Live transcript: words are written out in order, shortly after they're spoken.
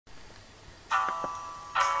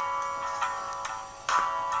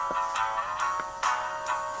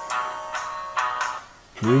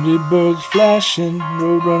Pretty birds flashing,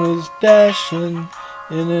 roadrunners dashing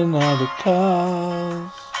in and out of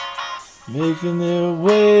cars, making their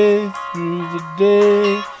way through the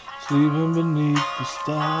day, sleeping beneath the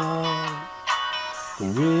stars. The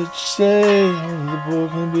rich say only the poor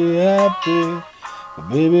can be happy, but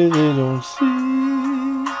baby they don't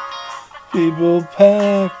see people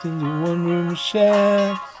packed into one-room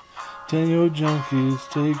shacks, 10-year-old junkies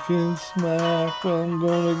taking smack. Well, I'm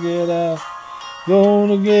gonna get out,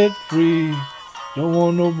 gonna get free, don't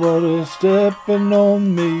want nobody stepping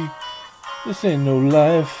on me. This ain't no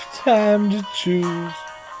lifetime to choose,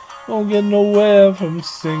 won't get nowhere from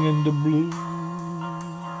singing the blues.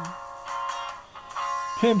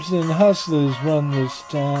 Pimps and hustlers run this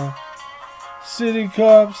town, city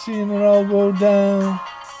cops seeing it all go down,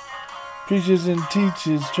 preachers and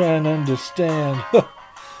teachers trying to understand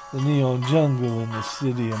the neon jungle in the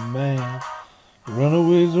city of man. The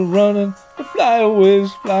runaways are running, the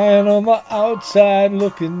flyaways flying on the outside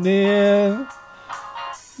looking in,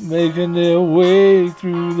 making their way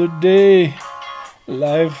through the day,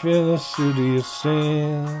 life in a city of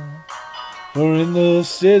sin. For in the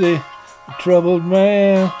city, a troubled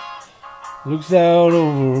man looks out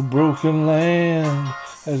over a broken land,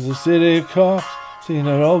 as the city cops, seeing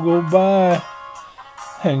it all go by,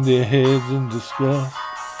 hang their heads in disgust,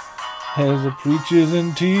 as the preachers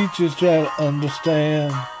and teachers try to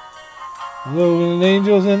understand. Loving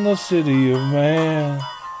angels in the city of man,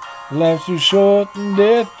 life's too short and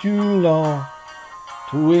death too long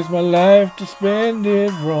to waste my life to spend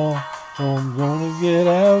it wrong. So I'm gonna get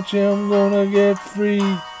out, yeah, I'm gonna get free,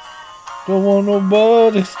 don't want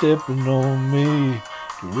nobody stepping on me.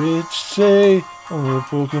 The rich say only the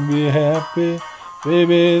poor can be happy,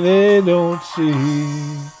 baby they don't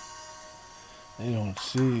see. They don't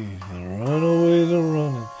see. The runaways are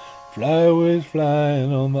running, flyaways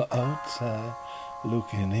flying on the outside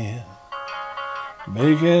looking in,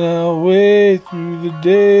 making our way through the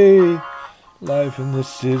day, life in the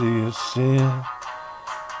city of sin.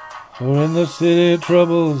 For in the city of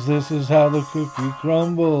troubles, this is how the cookie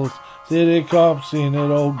crumbles. City cops seeing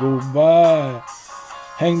it all go by,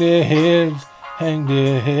 hang their heads, hang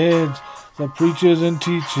their heads. The preachers and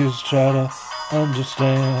teachers try to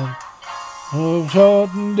understand. I've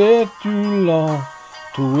short and death too long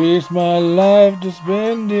to waste my life to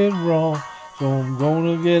spend it wrong. So I'm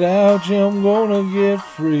gonna get out, yeah, I'm gonna get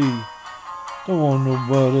free, don't want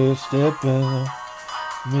nobody stepping on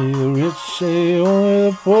me. The rich say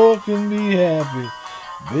only the poor can be happy,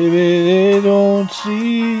 baby they don't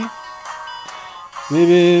see,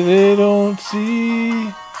 baby they don't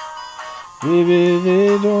see, baby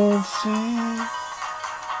they don't see,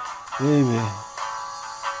 baby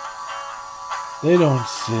they don't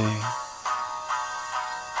see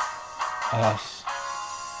us.